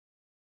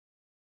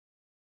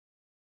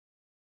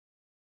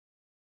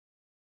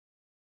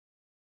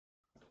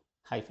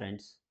Hi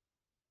friends,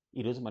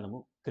 ఈరోజు మనము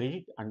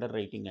credit under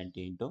writing అంటే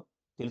ఏంటో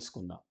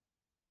తెలుసుకుందాం.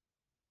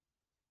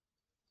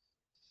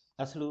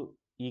 అసలు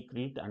ఈ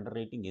క్రెడిట్ అండర్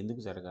రైటింగ్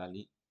ఎందుకు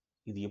జరగాలి?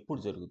 ఇది ఎప్పుడు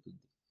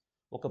జరుగుతుంది?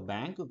 ఒక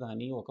బ్యాంకు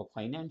కానీ, ఒక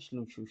ఫైనాన్షియల్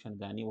ఇన్స్టిట్యూషన్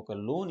కానీ ఒక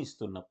లోన్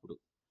ఇస్తున్నప్పుడు,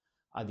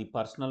 అది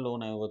పర్సనల్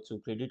లోన్ అవ్వచ్చు,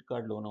 క్రెడిట్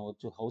కార్డ్ లోన్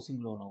అవ్వచ్చు,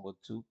 హౌసింగ్ లోన్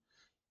అవ్వచ్చు.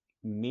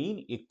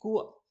 మెయిన్ ఎక్కువ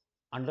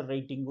అండర్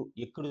రైటింగ్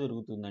ఎక్కడ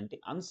జరుగుతుందంటే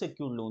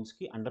అన్‌సెక్యూర్డ్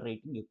లోన్స్‌కి అండర్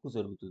రైటింగ్ ఎక్కువ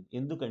జరుగుతుంది.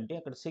 ఎందుకంటే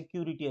అక్కడ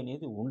సెక్యూరిటీ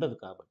అనేది ఉండదు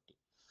కాబట్టి.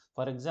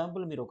 ఫర్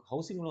ఎగ్జాంపుల్ మీరు ఒక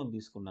హౌసింగ్ లోన్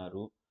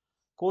తీసుకున్నారు. రూ.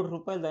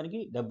 1,00,00,000 దానికి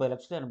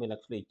 70,00,000,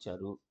 80,00,000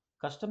 ఇచ్చారు.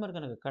 కస్టమర్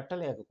గనక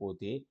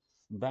కట్టలేకపోతే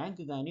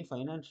బ్యాంక్ గాని,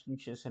 ఫైనాన్షియల్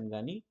ఇన్స్టిట్యూషన్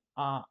గాని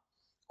ఆ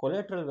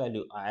కొలాటరల్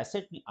వాల్యూ ఆ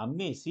అసెట్‌ని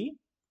అమ్మేసి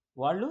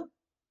వాళ్ళు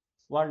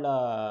వాళ్ళ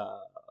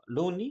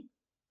లోన్‌ని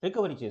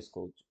రికవరీ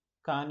చేసుకోవచ్చు.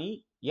 కానీ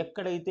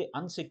ఎక్కడైతే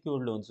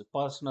unsecured loans,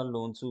 personal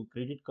loans,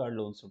 credit card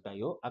loans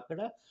ఉంటాయో అక్కడ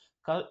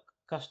క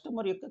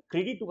కస్టమర్ యొక్క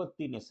క్రెడిట్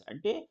వర్తినెస్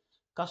అంటే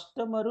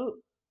కస్టమరు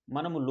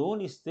మనము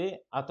లోన్ ఇస్తే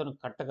అతను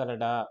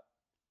కట్టగలడా?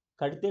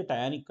 కడితే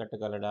టయానికి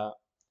కట్టగలడా?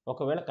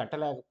 ఒకవేళ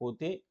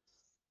కట్టలేకపోతే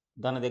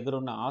తన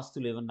దగ్గరున్న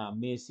ఆస్తులు ఏమన్నా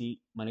అమ్మేసి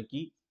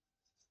మనకి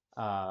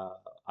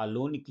ఆ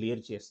లోన్‌ని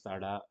క్లియర్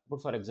చేస్తాడా?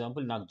 ఇప్పుడు ఫర్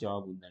ఎగ్జాంపుల్ నాకు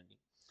జాబ్ ఉందండి.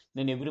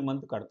 నేను ఎవ్రీ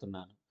మంత్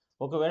కడుతున్నాను.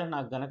 ఒకవేళ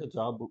నాకు గనక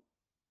జాబ్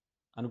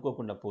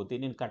అనుకోకుండా పోతే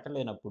నేను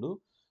కట్టలేనప్పుడు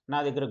నా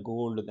దగ్గర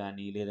గోల్డ్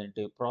గానీ,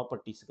 లేదంటే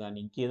ప్రాపర్టీస్ గానీ,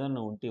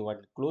 ఇంకేదన్నా ఉంటే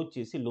వాటిని క్లోజ్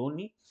చేసి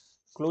లోన్‌ని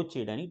క్లోజ్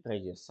చేయడానికి ట్రై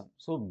చేస్తాం.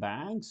 సో,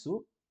 బ్యాంక్సు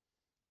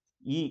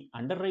ఈ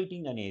అండర్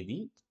రైటింగ్ అనేది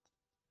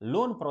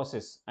లోన్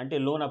ప్రాసెస్ అంటే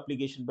లోన్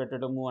అప్లికేషన్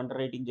పెట్టడము, అండర్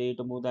రైటింగ్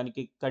చేయటము,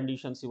 దానికి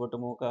కండిషన్స్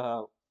ఇవ్వటము, ఒక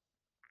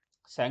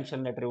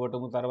శాంక్షన్ లెటర్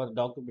ఇవ్వటము, తర్వాత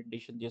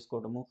డాక్యుమెంటేషన్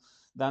చేసుకోవడము,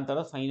 దాని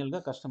తర్వాత ఫైనల్‌గా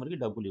కస్టమర్‌కి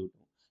డబ్బులు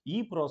ఇవ్వటం. ఈ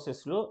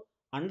ప్రాసెస్‌లో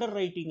అండర్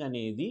రైటింగ్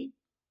అనేది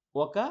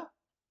ఒక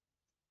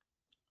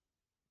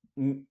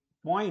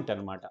పాయింట్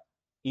అన్నమాట.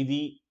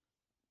 ఇది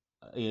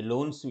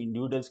లోన్స్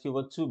ఇండివిడ్యువల్స్‌కి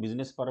ఇవ్వచ్చు,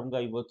 బిజినెస్ పరంగా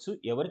ఇవ్వచ్చు.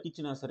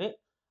 ఎవరికిచ్చినా సరే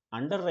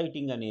అండర్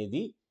రైటింగ్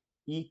అనేది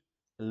ఈ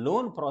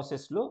లోన్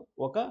ప్రాసెస్‌లో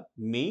ఒక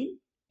మెయిన్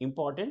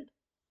ఇంపార్టెంట్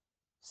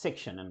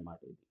సెక్షన్ అన్నమాట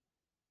ఇది.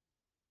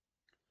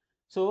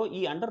 సో,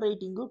 ఈ అండర్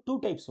రైటింగ్ 2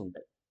 టైప్స్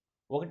ఉంటాయి.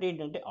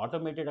 ఒకటేంటంటే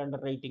automated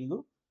under writing,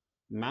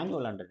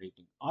 manual under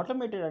writing.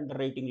 Automated under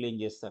రైటింగ్‌లో ఏం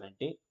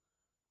చేస్తారంటే,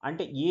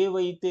 అంటే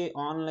ఏవైతే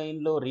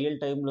ఆన్‌లైన్‌లో రియల్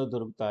టైమ్‌లో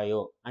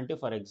దొరుకుతాయో, అంటే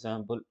ఫర్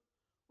ఎగ్జాంపుల్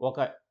ఒక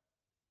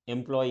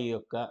ఎంప్లాయీ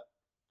యొక్క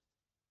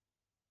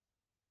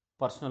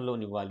పర్సనల్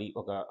లోన్ ఇవ్వాలి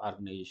ఒక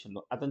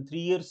ఆర్గనైజేషన్‌లో. అతను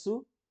 3 ఇయర్స్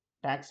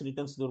టాక్స్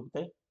రిటర్న్స్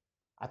దొరుకుతాయి.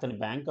 అతని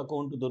బ్యాంక్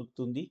అకౌంట్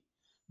దొరుకుతుంది.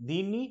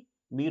 దీన్ని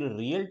మీరు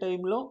రియల్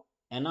టైమ్‌లో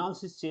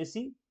అనాలిసిస్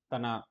చేసి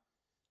తన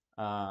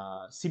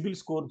సిబిల్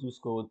స్కోర్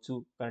చూసుకోవచ్చు.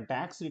 తన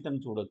టాక్స్ రిటర్న్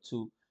చూడొచ్చు.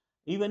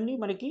 ఇవన్నీ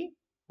మనకి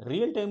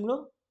రియల్ టైమ్‌లో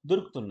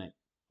దొరుకుతున్నాయి.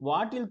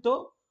 వాటిలతో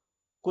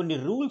కొన్ని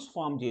రూల్స్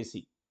ఫార్మ్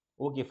చేసి,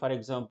 ఓకే. ఫర్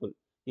ఎగ్జాంపుల్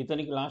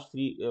ఇతనికి లాస్ట్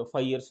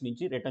 5 ఇయర్స్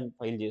నుంచి రిటర్న్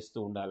ఫైల్ చేస్తూ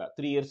ఉండాలా.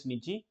 3 ఇయర్స్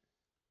నుంచి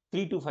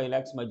 3-5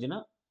 లాక్స్ మధ్యన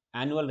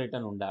యాన్యువల్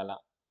రిటర్న్ ఉండాలా.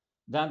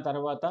 దాని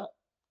తర్వాత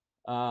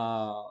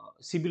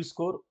సిబిల్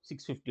స్కోర్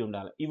 650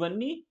 ఉండాలి.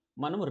 ఇవన్నీ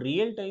మనం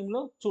రియల్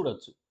టైమ్‌లో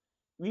చూడొచ్చు.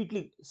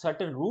 వీటిలి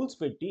సర్టెన్ రూల్స్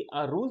పెట్టి,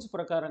 ఆ రూల్స్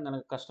ప్రకారం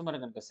గనక కస్టమర్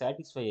గనక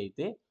సాటిస్ఫై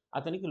అయితే,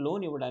 అతనికి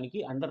లోన్ ఇవ్వడానికి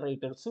అండర్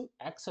రైటర్స్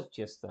యాక్సెప్ట్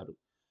చేస్తారు.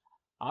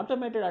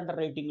 ఆటోమేటెడ్ అండర్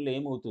రైటింగ్‌లో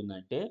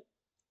ఏమవుతుందంటే,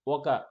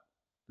 ఒక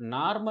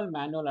నార్మల్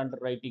మాన్యువల్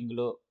అండర్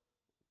రైటింగ్‌లో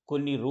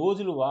కొన్ని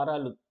రోజులు,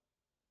 వారాలు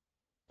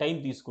టైం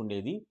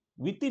తీసుకుండేది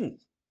వితిన్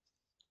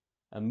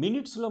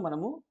మినిట్స్‌లో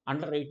మనము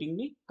అండర్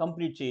రైటింగ్‌ని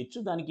కంప్లీట్ చేయొచ్చు.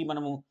 దానికి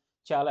మనము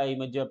చాలా ఈ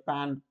మధ్య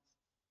పాన్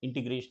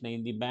ఇంటిగ్రేషన్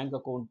అయింది. బ్యాంక్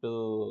అకౌంట్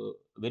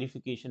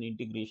వెరిఫికేషన్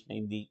ఇంటిగ్రేషన్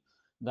అయింది.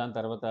 దాని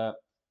తర్వాత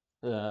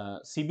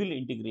సిబిల్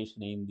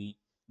ఇంటిగ్రేషన్ అయింది.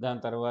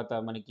 దాని తర్వాత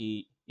మనకి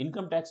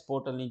ఇన్‌కమ్ టాక్స్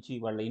పోర్టల్ నుంచి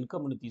వాళ్ళ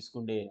ఇన్‌కమ్‌ని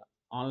తీసుకుండే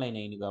ఆన్‌లైన్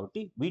అయింది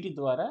కాబట్టి, వీటి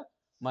ద్వారా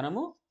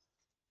మనము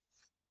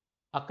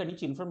అక్కడి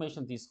నుంచి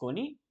ఇన్ఫర్మేషన్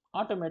తీసుకొని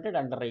ఆటోమేటెడ్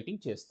అండర్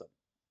రైటింగ్ చేస్తాం.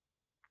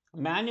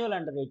 మాన్యువల్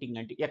అండర్ రైటింగ్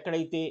అంటే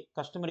ఎక్కడైతే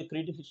కస్టమర్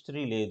క్రెడిట్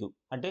హిస్టరీ లేదు.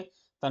 అంటే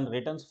తను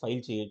రిటర్న్స్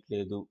ఫైల్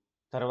చేయట్లేదు.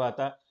 తర్వాత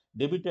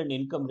డెబిట్ అండ్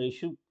ఇన్‌కమ్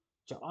రేషియో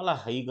చాలా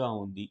హైగా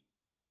ఉంది.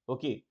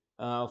 ఓకే.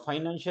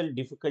 ఫైనాన్షియల్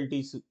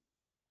డిఫికల్టీస్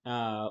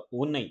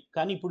ఉన్నాయి.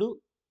 కానీ ఇప్పుడు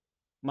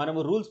మనము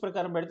రూల్స్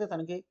ప్రకారం పెడితే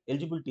తనకి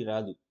ఎలిజిబిలిటీ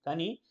రాదు.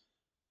 కానీ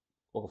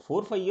ఒక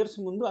 4, 5 ఇయర్స్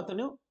ముందు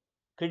అతను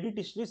క్రెడిట్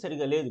హిస్టరీ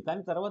సరిగ్గా లేదు.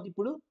 కానీ తర్వాత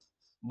ఇప్పుడు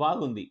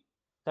బాగుంది.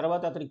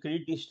 తర్వాత అతనికి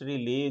క్రెడిట్ హిస్టరీ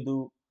లేదు.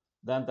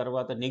 దాని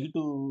తర్వాత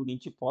నెగెటివ్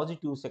నుంచి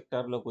పాజిటివ్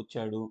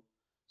సెక్టార్‌లోకొచ్చాడు.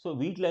 సో,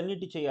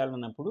 వీటిలన్నిటి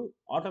చేయాలన్నప్పుడు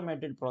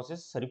ఆటోమేటెడ్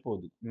ప్రాసెస్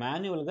సరిపోదు.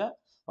 మాన్యువల్‌గా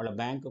వాళ్ళ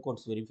బ్యాంక్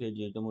అకౌంట్స్ వెరిఫై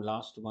చేయటము,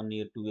 లాస్ట్ 1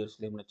 ఇయర్, 2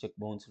 ఇయర్స్‌లో ఏమైనా చెక్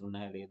బౌన్స్‌లు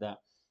ఉన్నాయా లేదా?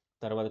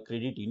 తర్వాత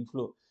క్రెడిట్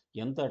ఇన్‌ఫ్లో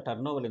ఎంత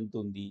టర్నోవర్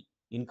ఎంతుంది?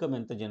 ఇన్‌కమ్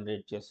ఎంత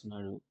జనరేట్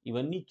చేస్తున్నాడు?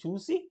 ఇవన్నీ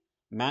చూసి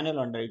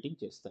మాన్యువల్ అండర్ రైటింగ్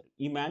చేస్తారు.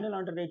 ఈ మాన్యువల్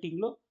అండర్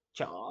రైటింగ్‌లో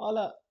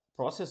చాలా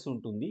ప్రాసెస్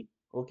ఉంటుంది.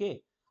 ఓకే.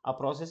 ఆ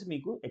ప్రాసెస్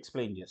మీకు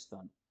ఎక్స్‌ప్లెయిన్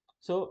చేస్తాను.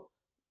 So,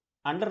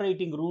 under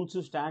writing rules,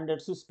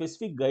 standards,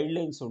 specific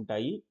guidelines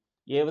ఉంటాయి.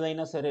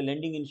 ఏదైనా సరే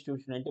లెండింగ్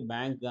ఇన్‌స్టిట్యూషన్ అంటే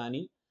బ్యాంక్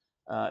గాని,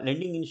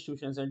 లెండింగ్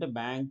ఇన్‌స్టిట్యూషన్స్ అంటే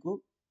bank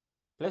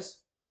plus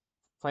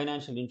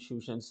financial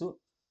institutions.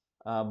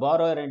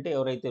 Borrower అంటే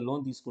ఎవరైతే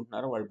లోన్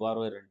తీసుకుంటున్నారో వాళ్ళు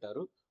బారోయర్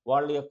అంటారు.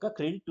 వాళ్ళ యొక్క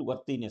క్రెడిట్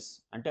వర్తీనెస్,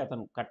 అంటే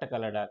అతను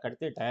కట్టగలడా,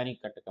 కడితే టయానికి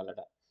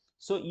కట్టగలడా.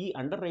 సో ఈ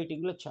అండర్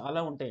రైటింగ్‌లో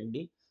చాలా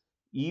ఉంటాయండి.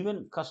 ఈవెన్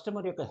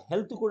కస్టమర్ యొక్క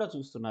హెల్త్ కూడా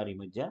చూస్తున్నారు ఈ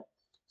మధ్య.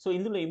 సో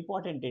ఇందులో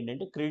ఇంపార్టెంట్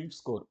ఏంటంటే credit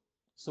score.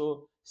 So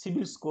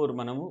CIBIL score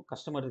మనము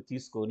కస్టమర్‌ది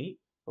తీసుకొని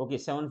ఓకే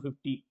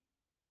 750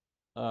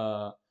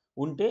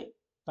 ఉంటే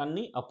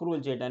తనని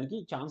అప్రూవల్ చేయడానికి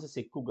ఛాన్సెస్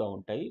ఎక్కువగా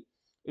ఉంటాయి.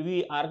 ఇవి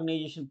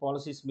ఆర్గనైజేషన్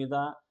పాలిసీస్ మీద,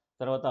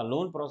 తర్వాత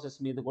లోన్ ప్రాసెస్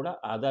మీద కూడా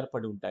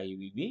ఆధారపడి ఉంటాయి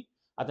ఇవి.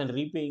 అతని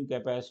రీపేయింగ్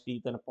కెపాసిటీ,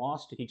 తన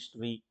పాస్ట్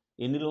హిస్టరీ,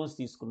 ఎన్ని లోన్స్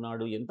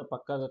తీసుకున్నాడు, ఎంత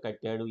పక్కాగా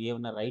కట్టాడు,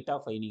 ఏమైనా రైట్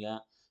ఆఫ్ అయినాయా,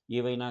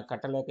 ఏవైనా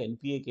కట్టలేక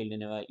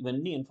ఎన్‌పీఏకెళ్ళినవా,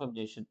 ఇవన్నీ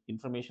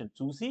ఇన్ఫర్మేషన్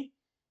చూసి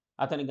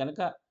అతను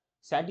గనక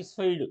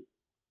సాటిస్ఫైడ్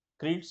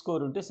క్రెడిట్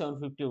స్కోర్ ఉంటే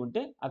 750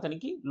 ఉంటే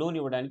అతనికి లోన్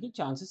ఇవ్వడానికి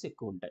ఛాన్సెస్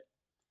ఎక్కువుంటాయి.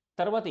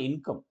 తర్వాత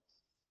ఇన్‌కమ్.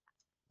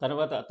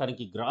 తర్వాత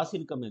తనకి గ్రాస్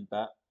ఇన్‌కమ్ ఎంత?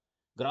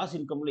 గ్రాస్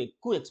ఇన్‌కమ్‌లో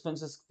ఎక్కువ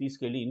ఎక్స్‌పెన్సెస్‌కి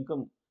తీసుకెళ్ళి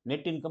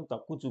నెట్ ఇన్‌కమ్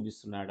తక్కువ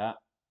చూపిస్తున్నాడా?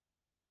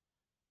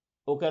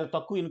 ఒకవేళ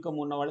తక్కువ ఇన్‌కమ్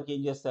ఉన్న వాళ్ళకి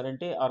ఏం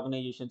చేస్తారంటే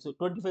ఆర్గనైజేషన్స్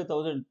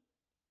 25,000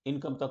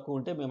 ఇన్‌కమ్ తక్కువ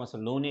ఉంటే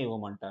మేమసలు లోనే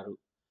ఇవ్వమంటారు.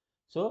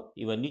 సో,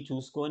 ఇవన్నీ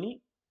చూసుకొని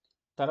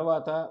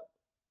తర్వాత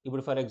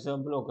ఇప్పుడు ఫర్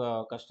ఎగ్జాంపుల్ ఒక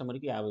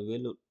కస్టమర్‌కి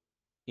 50,000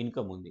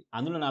 ఇన్‌కమ్ ఉంది.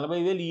 అందులో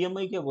 40,000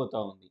 ఈఎంఐకే పోతా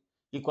ఉంది.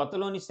 ఈ కొత్త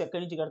లోన్ ఇస్తే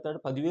ఎక్కడి నుంచి కడతాడు?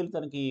 10,000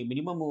 తనకి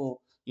మినిమమ్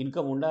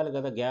ఇన్‌కమ్ ఉండాలి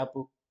గదా!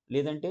 గ్యాపు.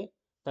 లేదంటే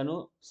తను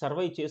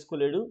సర్వైవ్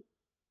చేసుకోలేడు.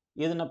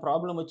 ఏదన్నా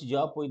ప్రాబ్లమ్ వచ్చి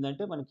జాబ్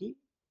పోయిందంటే మనకి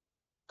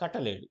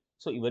కట్టలేడు.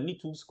 సో, ఇవన్నీ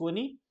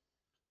చూసుకొని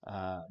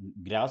ఆహ్,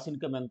 గ్రాస్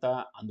ఇన్‌కమ్ ఎంత?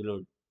 అందులో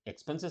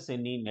ఎక్స్‌పెన్సెస్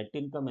ఎన్ని? నెట్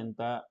ఇన్‌కమ్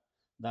ఎంత?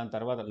 దాని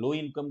తర్వాత లో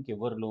ఇన్‌కమ్‌కి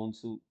ఎవరు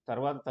లోన్సు?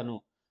 తర్వాత తను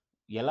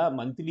ఎలా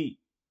మంత్లీ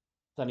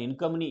తన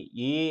ఇన్‌కమ్‌ని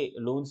ఏ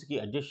లోన్స్‌కి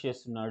అడ్జస్ట్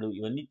చేస్తున్నాడు?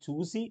 ఇవన్నీ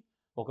చూసి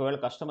ఒకవేళ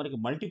కస్టమర్‌కి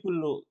మల్టిపుల్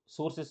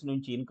సోర్సెస్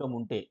నుంచి ఇన్‌కమ్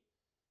ఉంటే,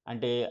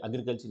 అంటే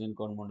అగ్రికల్చర్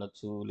ఇన్‌కమ్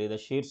ఉండొచ్చు, లేదా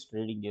షేర్స్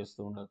ట్రేడింగ్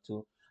చేస్తూ ఉండొచ్చు,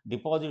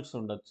 డిపాజిట్స్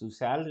ఉండొచ్చు,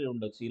 సాలరీ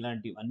ఉండొచ్చు.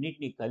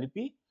 ఇలాంటివన్నిటిని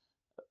కలిపి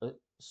ఆహ్,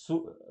 సు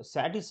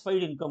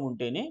సాటిస్ఫైడ్ ఇన్‌కమ్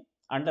ఉంటేనే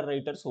అండర్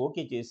రైటర్స్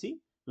ఓకే చేసి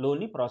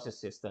లోన్‌ని ప్రాసెస్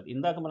చేస్తారు.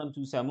 ఇందాక మనం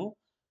చూసాము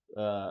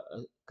ఆహ్,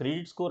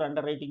 క్రెడిట్ స్కోర్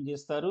అండర్ రైటింగ్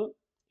చేస్తారు.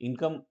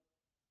 ఇన్‌కమ్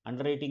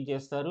అండర్ రైటింగ్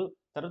చేస్తారు.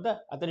 తర్వాత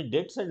అతని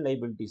డెట్స్ అండ్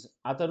లయబిలిటీస్.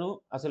 అతను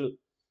అసలు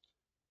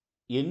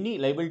ఎన్ని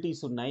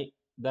లయబిలిటీస్ ఉన్నాయి?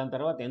 దాని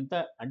తర్వాత ఎంత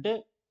అంటే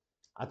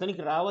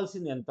అతనికి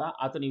రావాల్సిందెంత?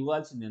 అతను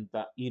ఇవ్వాల్సిందెంత?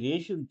 ఈ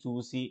రేషియోని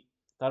చూసి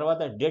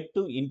తర్వాత డెట్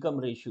టు ఇన్‌కమ్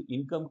రేషియో.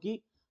 ఇన్‌కమ్‌కి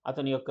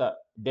అతని యొక్క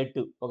డెట్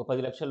ఒక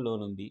 10,00,000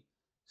 లోన్ ఉంది.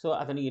 సో,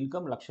 అతని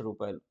ఇన్‌కమ్ రూ.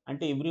 1,00,000.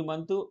 అంటే ఎవ్రీ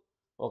మంత్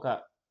ఒక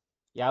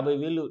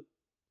 50,000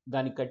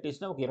 దానికి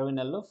కట్టేసినా ఒక 20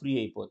 నెలల్లో ఫ్రీ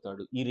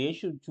అయిపోతాడు. ఈ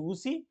రేషియో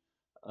చూసి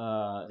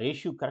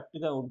రేషియో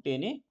కరెక్ట్‌గా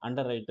ఉంటేనే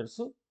అండర్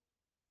రైటర్స్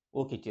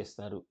ఓకే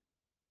చేస్తారు.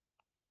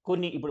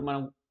 కొన్ని ఇప్పుడు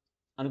మనం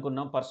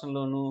అనుకున్నాం personal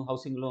loan,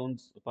 housing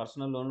loans,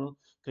 personal loan,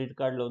 credit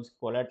card లోన్స్‌కి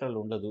collateral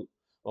ఉండదు.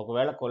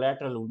 ఒకవేళ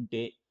కొలాటరల్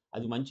ఉంటే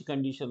అది మంచి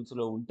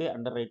కండిషన్స్‌లో ఉంటే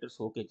అండర్ రైటర్స్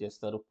ఓకే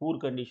చేస్తారు. పూర్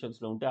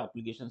కండిషన్స్‌లో ఉంటే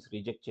అప్లికేషన్స్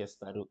రిజెక్ట్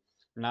చేస్తారు.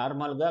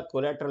 నార్మల్‌గా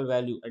కొలాటరల్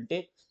వాల్యూ అంటే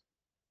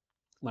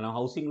మనం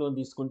హౌసింగ్ లోన్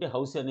తీసుకుంటే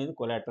హౌస్ అనేది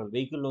కొలాటరల్.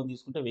 వెహికల్ లోన్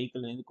తీసుకుంటే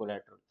వెహికల్ అనేది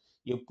కొలాటరల్.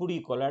 ఎప్పుడు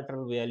ఈ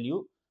కొలాటరల్ వాల్యూ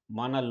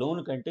మన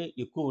లోన్ కంటే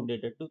ఎక్కువ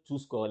ఉండేటట్టు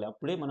చూసుకోవాలి.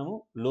 అప్పుడే మనము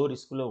లో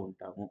రిస్క్‌లో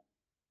ఉంటాము.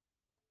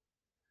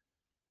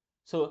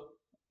 సో,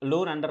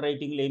 లోన్ అండర్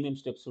రైటింగ్‌లో ఏమేం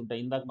స్టెప్స్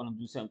ఉంటాయి? ఇందాక మనం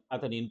చూసాం.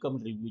 అతని ఇన్‌కమ్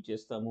రివ్యూ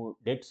చేస్తాము.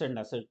 డెట్స్ అండ్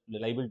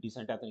లయబిలిటీస్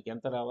అంటే అతనికి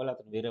ఎంత రావాలో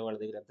అతను వేరే వాళ్ళ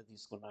దగ్గర ఎంత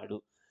తీసుకున్నాడు.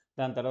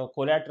 దాని తర్వాత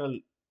కొలాటరల్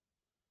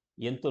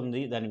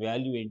ఎంతుంది? దాని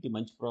వాల్యూ ఏంటి?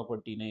 మంచి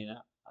ప్రాపర్టీనేనా?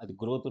 అది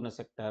గ్రోత్ ఉన్న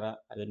సెక్టారా?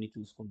 అవన్నీ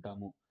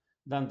చూసుకుంటాము.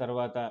 దాని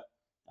తర్వాత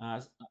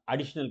ఆహ్,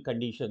 అడిషనల్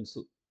కండిషన్స్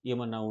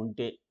ఏమన్నా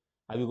ఉంటే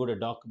అవి గూడా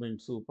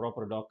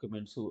ప్రాపర్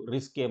డాక్యుమెంట్స్,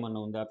 రిస్క్ ఏమన్నా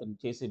ఉందా? అతను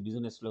చేసే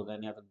బిజినెస్‌లో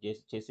గాని, అతను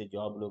చేసే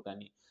జాబ్‌లో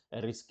కానీ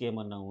రిస్క్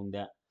ఏమన్నా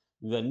ఉందా?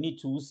 ఇవన్నీ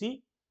చూసి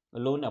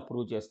లోన్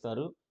అప్రూవ్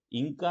చేస్తారు.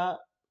 ఇంకా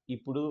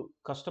ఇప్పుడు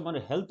కస్టమర్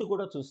హెల్త్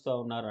కూడా చూస్తా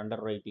ఉన్నారు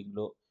అండర్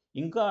రైటింగ్‌లో.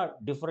 ఇంకా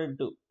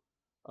డిఫరెంట్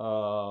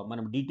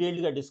మనం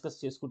డీటెయిల్డ్‌గా డిస్కస్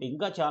చేసుకుంటే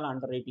ఇంకా చాలా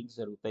అండర్ రైటింగ్స్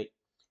జరుగుతాయి.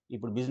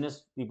 ఇప్పుడు బిజినెస్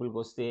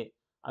పీపుల్‌కొస్తే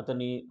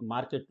అతని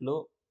మార్కెట్‌లో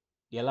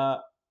ఎలా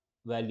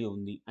వాల్యూ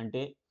ఉంది?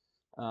 అంటే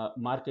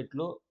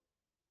మార్కెట్‌లో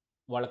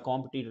వాళ్ళ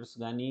కాంపిటీటర్స్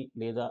గాని,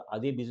 లేదా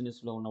అదే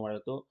బిజినెస్‌లో ఉన్న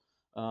వాళ్ళతో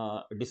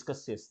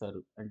డిస్కస్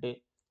చేస్తారు. అంటే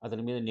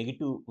అతని మీద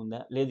నెగెటివ్ ఉందా?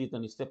 లేదు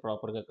ఇతనిస్తే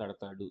ప్రాపర్‌గా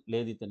కడతాడు.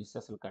 లేదు ఇతనిస్తే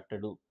అసలు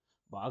కట్టడు.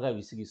 బాగా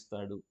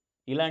విసిగిస్తాడు.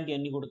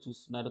 ఇలాంటియన్నీ కూడా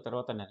చూస్తున్నారు.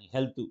 తర్వాత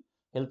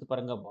హెల్త్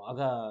పరంగా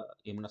బాగా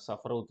ఏమైనా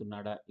సఫర్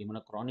అవుతున్నాడా?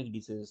 ఏమైనా క్రానిక్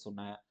డిసీజెస్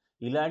ఉన్నాయా?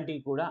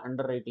 ఇలాంటివి కూడా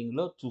అండర్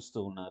రైటింగ్‌లో చూస్తూ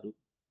ఉన్నారు.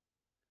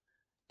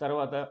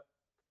 తర్వాత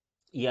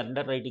ఈ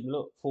అండర్ రైటింగ్‌లో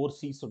 4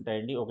 సీస్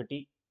ఉంటాయండి. ఒకటి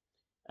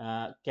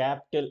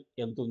క్యాపిటల్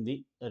ఎంతుంది?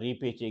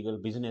 రీపే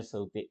చేయగలడు బిజినెస్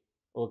అవుతే.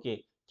 ఓకే.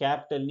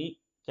 క్యాపిటల్‌ని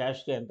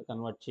క్యాష్‌గా ఎంత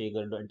కన్వర్ట్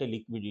చేయగలడు? అంటే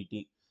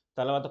లిక్విడిటీ.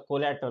 తర్వాత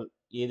కొలాటరల్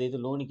ఏదైతే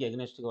లోన్‌కి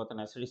ఎగనెస్ట్‌గా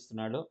అతను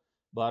అసలిస్తున్నాడో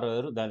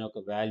బారోవర్ దాని యొక్క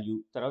వాల్యూ.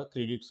 తర్వాత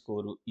క్రెడిట్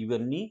స్కోరు.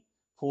 ఇవన్నీ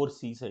 4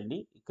 సీస్ అండి.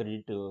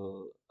 Credit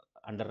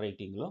under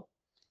రైటింగ్‌లో.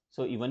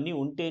 సో, ఇవన్నీ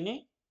ఉంటేనే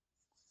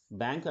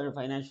bank and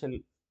financial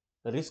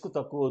risk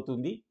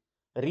తక్కువవుతుంది.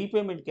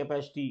 Repayment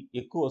capacity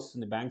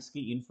ఎక్కువొస్తుంది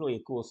బ్యాంక్స్‌కి. Inflow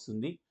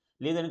ఎక్కువొస్తుంది.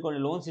 లేదనుకోండి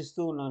లోన్స్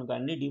ఇస్తూ ఉన్నామనుకో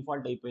అన్నీ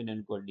డిఫాల్ట్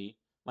అయిపోయినాయనుకోండి,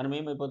 మనం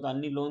ఏమైపోతాం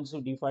అన్ని లోన్స్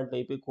డిఫాల్ట్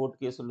అయిపోయి కోర్ట్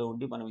కేసుల్లో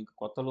ఉండి మనం ఇంక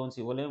కొత్త లోన్స్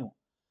ఇవ్వలేము.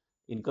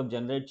 ఇన్‌కమ్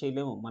జనరేట్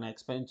చేయలేము. మన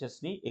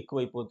ఎక్స్‌పెన్సెస్‌ని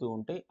ఎక్కువైపోతూ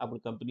ఉంటాయి.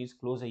 అప్పుడు కంపెనీస్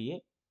క్లోజ్ అయ్యే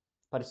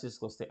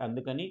పరిస్థితికొస్తాయి.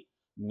 అందుకని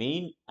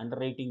మెయిన్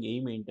అండర్ రైటింగ్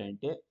ఎయిమ్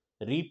ఏంటంటే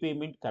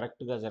రీపేమెంట్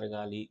కరెక్ట్‌గా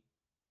జరగాలి.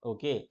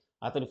 ఓకే.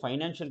 అతని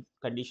ఫైనాన్షియల్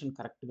కండిషన్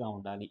కరెక్ట్‌గా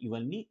ఉండాలి.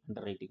 ఇవన్నీ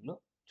అండర్ రైటింగ్‌లో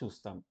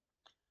చూస్తాం.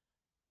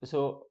 So,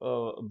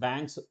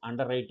 banks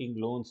under writing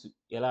loans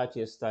ఎలా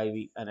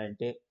చేస్తాయి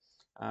అనంటే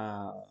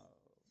ఆహ్,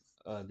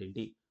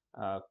 అదేంటి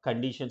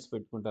కండిషన్స్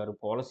పెట్టుకుంటారు,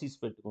 పాలిసీస్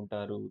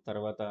పెట్టుకుంటారు.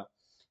 తర్వాత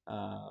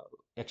ఆహ్,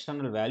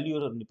 ఎక్స్‌టర్నల్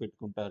వాల్యూని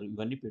పెట్టుకుంటారు.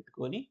 ఇవన్నీ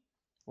పెట్టుకొని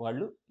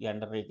వాళ్ళు ఈ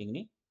అండర్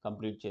రైటింగ్‌ని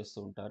కంప్లీట్ చేస్తూ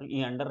ఉంటారు. ఈ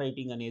అండర్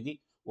రైటింగ్ అనేది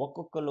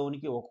ఒక్కొక్క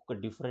లోన్‌కి ఒక్కొక్క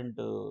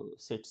డిఫరెంట్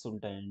సెట్స్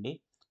ఉంటాయండి.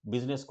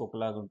 బిజినెస్‌కి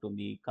ఒకలాగా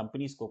ఉంటుంది.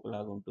 కంపెనీస్‌కి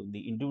ఒకలాగా ఉంటుంది.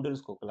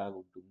 ఇండివిడ్యువల్స్‌కి ఒకలాగా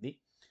ఉంటుంది.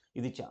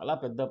 ఇది చాలా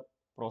పెద్ద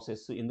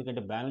ప్రాసెస్.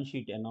 ఎందుకంటే బ్యాలెన్స్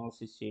షీట్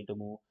అనాలిసిస్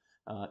చేయటము,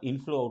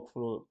 ఇన్‌ఫ్లో,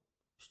 అవుట్‌ఫ్లో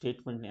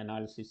స్టేట్మెంట్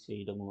అనాలిసిస్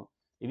చేయడము,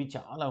 ఇవి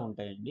చాలా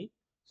ఉంటాయండి.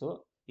 సో,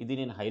 ఇది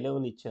నేను హై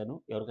లెవెల్ ఇచ్చాను.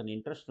 ఎవరికైనా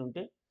ఇంట్రెస్ట్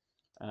ఉంటే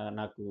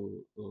నాకు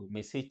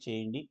మెసేజ్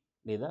చేయండి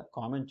లేదా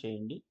కామెంట్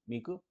చేయండి.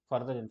 మీకు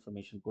ఫర్దర్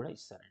ఇన్ఫర్మేషన్ కూడా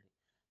ఇస్తానండి.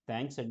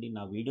 థాంక్స్ అండి.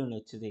 నా వీడియో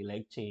నచ్చితే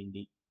లైక్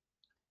చేయండి.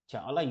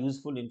 చాలా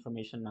యూజ్‌ఫుల్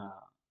ఇన్ఫర్మేషన్ నా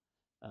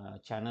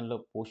ఛానెల్‌లో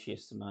పోస్ట్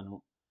చేస్తున్నాను.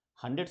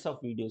 హండ్రెడ్స్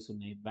ఆఫ్ వీడియోస్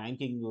ఉన్నాయి.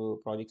 బ్యాంకింగ్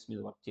ప్రాజెక్ట్స్ మీద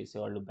వర్క్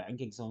చేసేవాళ్ళు,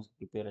 బ్యాంక్ ఎగ్జామ్స్‌కి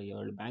ప్రిపేర్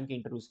అయ్యేవాళ్ళు, బ్యాంక్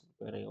ఇంటర్వ్యూస్‌కి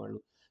ప్రిపేర్ అయ్యేవాళ్ళు,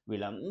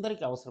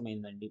 వీళ్ళందరికీ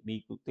అవసరమైందండి.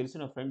 మీకు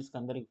తెలిసిన ఫ్రెండ్స్‌కి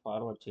అందరికి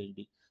ఫార్వర్డ్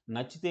చేయండి.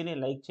 నచ్చితేనే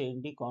లైక్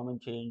చేయండి,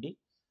 కామెంట్ చేయండి,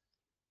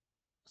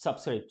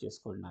 సబ్స్క్రైబ్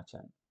చేసుకోండి నా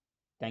ఛానెల్.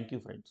 Thank you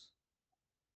friends.